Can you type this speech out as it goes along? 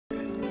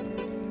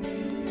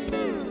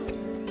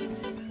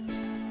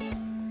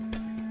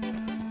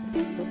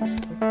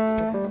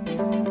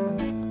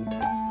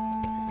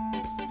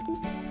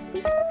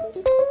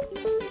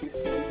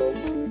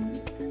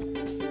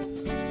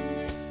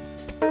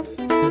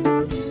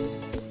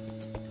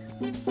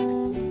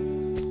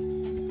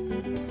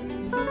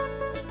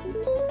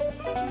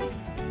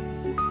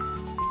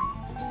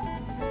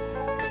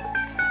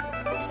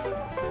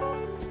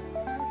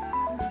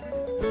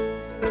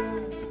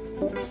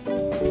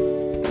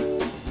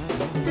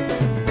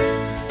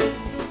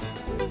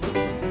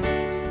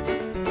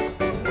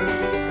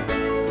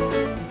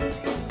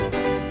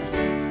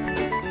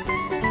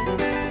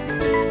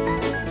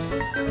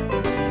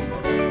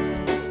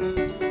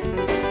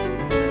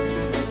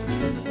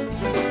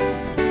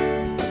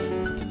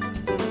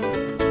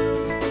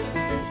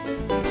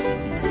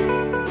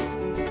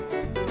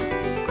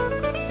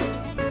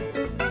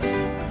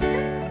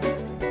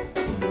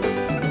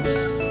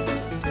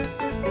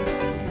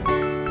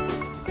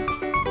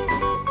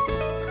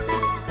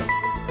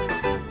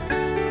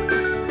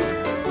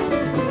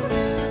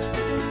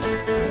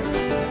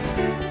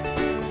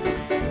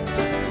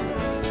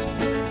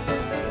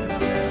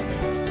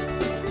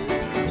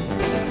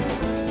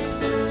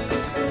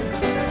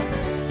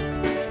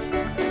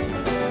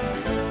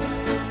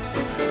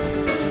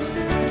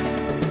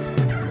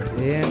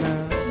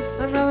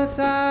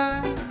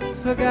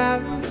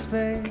Forgotten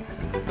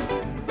space,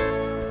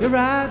 your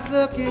eyes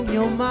look in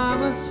your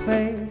mama's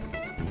face.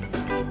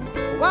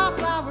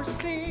 Wallflower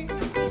seed,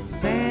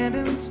 sand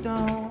and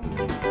stone,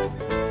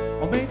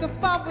 or make the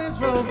fog winds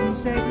roll you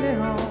safely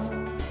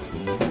home.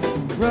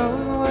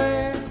 Roll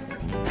away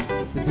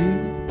the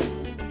dew,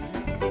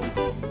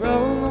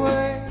 roll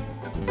away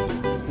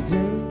the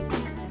dew,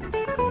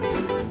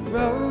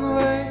 roll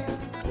away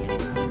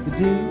the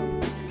dew.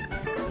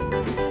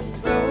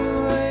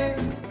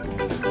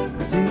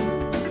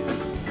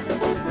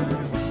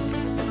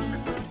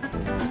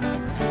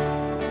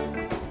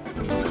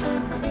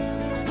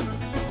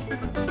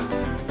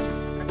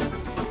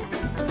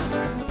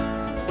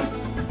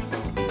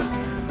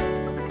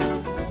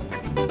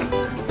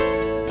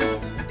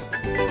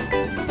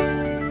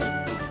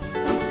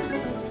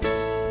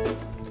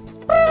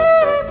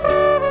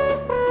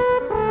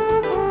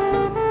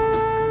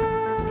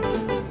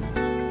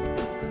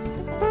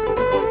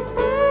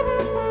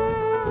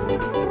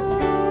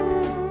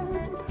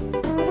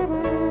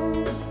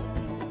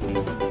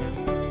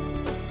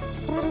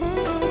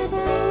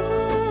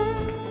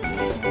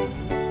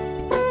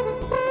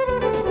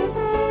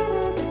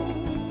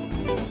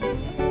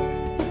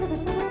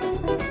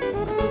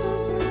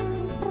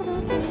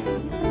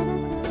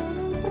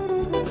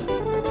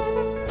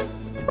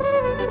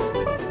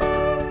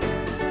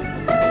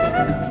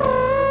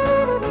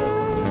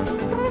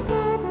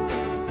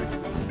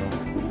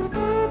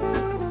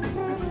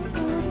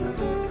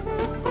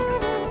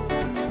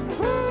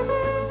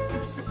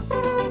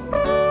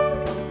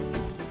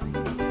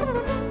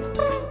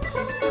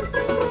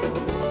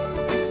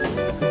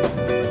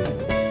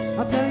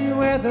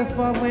 The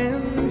four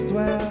winds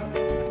dwell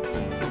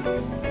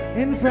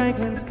in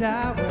Franklin's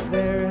tower,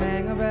 there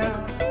hang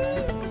about.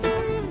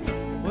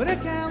 Would a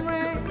can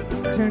ring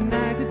turn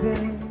night to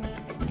day?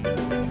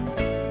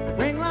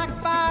 Ring like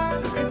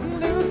fire if you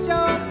lose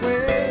your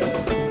way.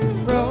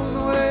 Roll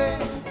away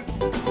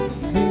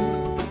to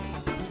dew,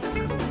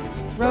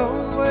 roll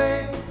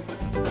away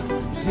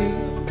to dew,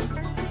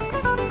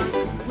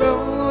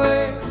 roll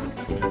away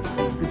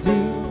to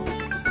dew,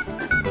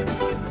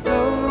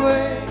 roll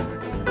away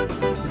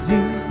to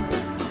dew.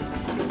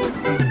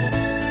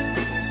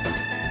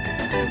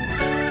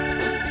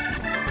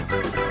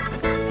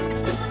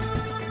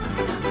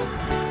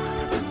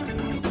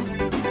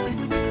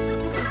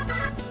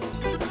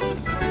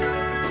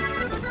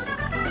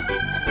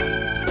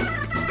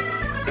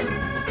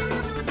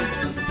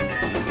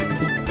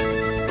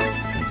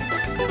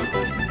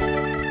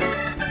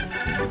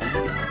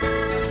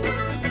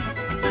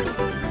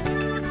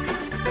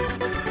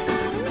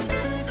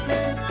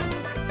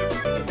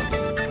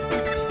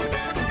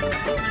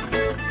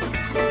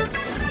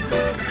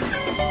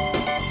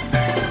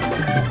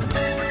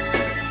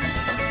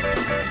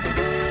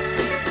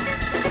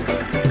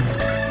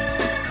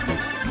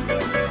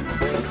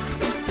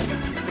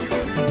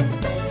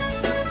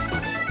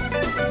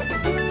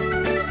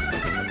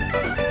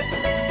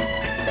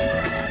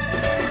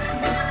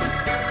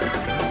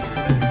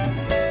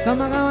 Some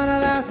are gonna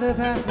laugh to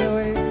pass their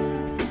way.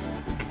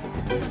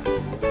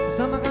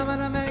 Some are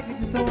gonna make it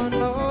just one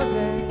more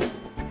day.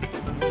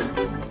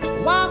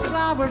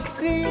 Wallflower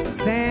seed,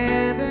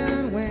 sand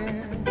and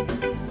wind.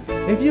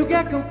 If you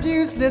get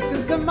confused,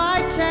 listen to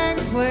my king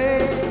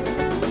play.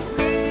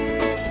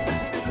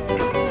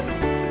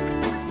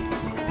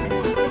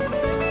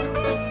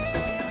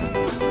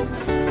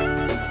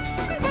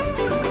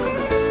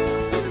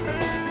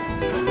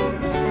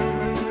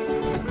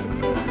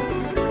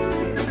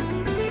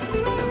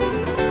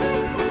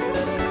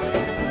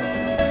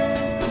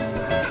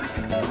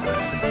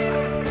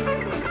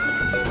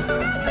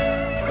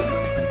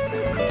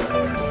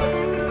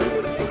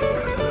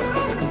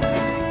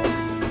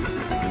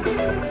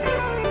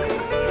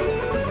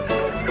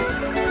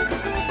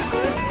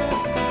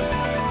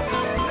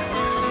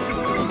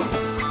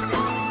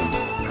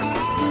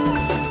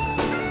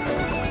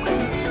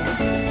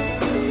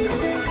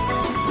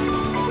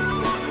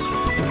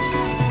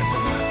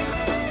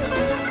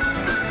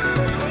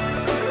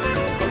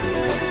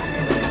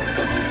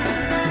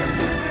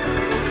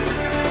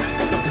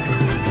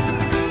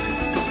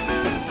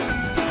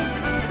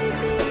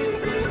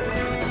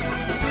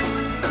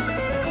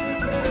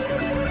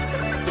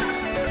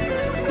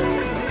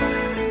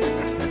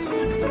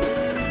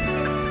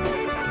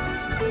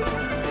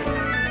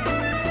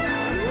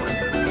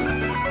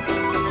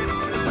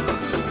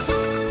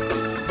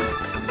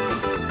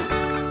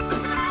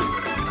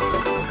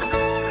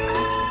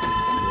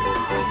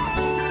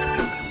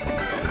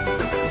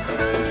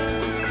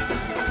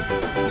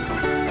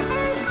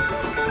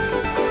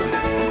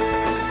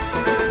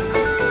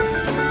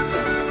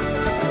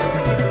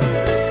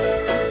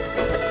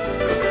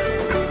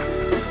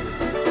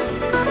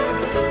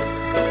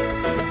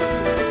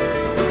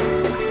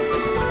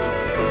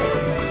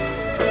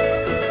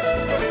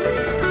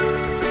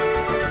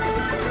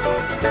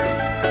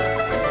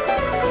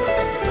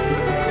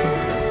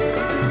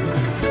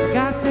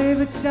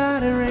 keep it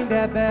shining, ring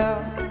that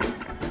bell.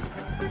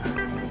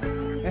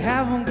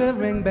 Have one good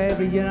ring,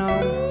 baby, you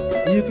know,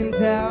 you can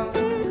tell.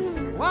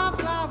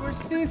 Wildflowers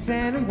see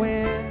sand and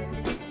wind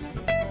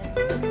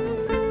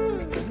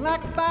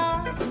like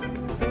fire,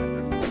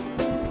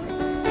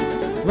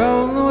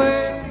 rolling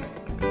away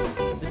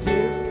the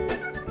dew,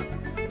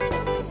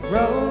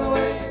 rolling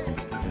away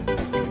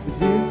the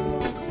dew,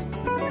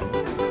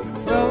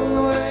 rolling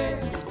away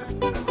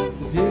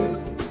the dew,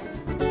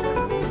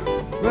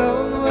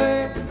 rolling away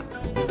the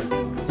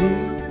dew.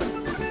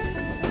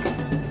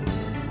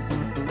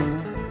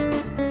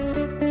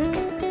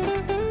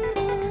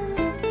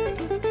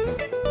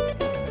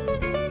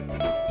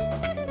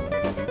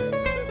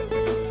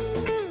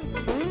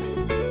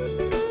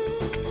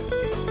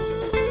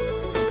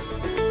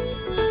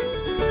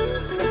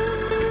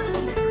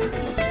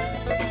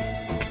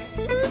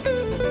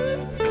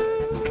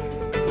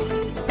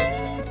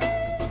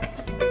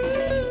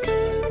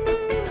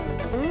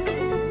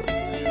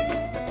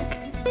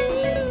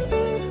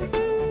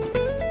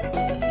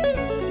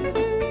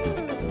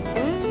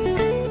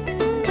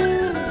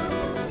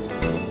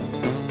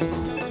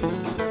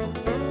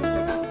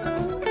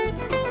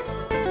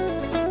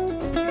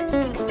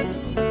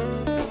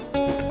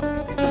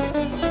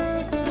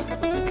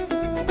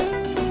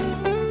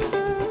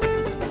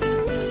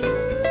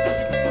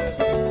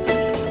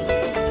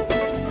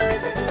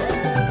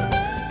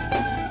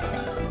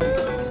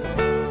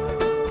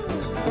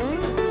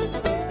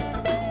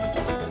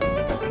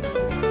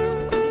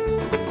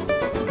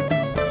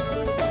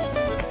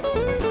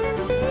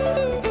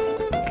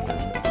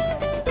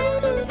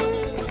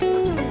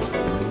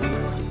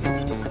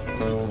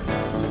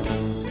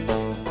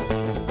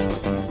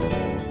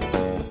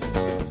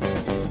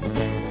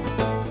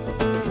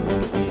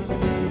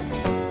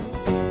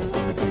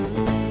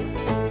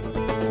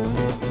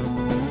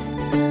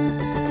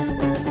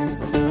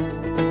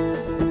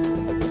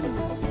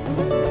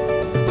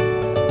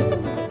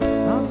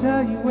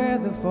 Tell you where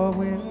the four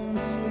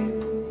winds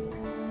sleep,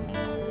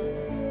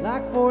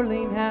 like four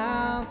lean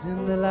hounds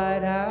in the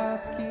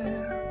lighthouse key.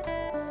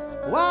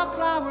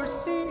 Wildflowers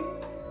see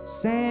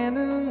sand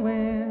and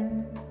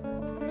wind,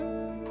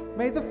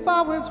 made the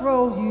four winds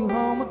roll you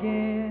home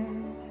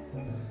again.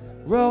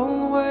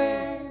 Roll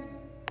away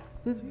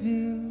the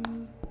dew,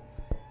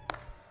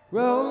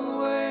 roll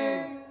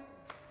away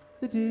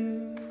the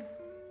dew,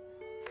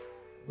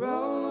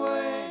 roll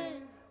away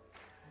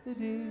the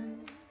dew.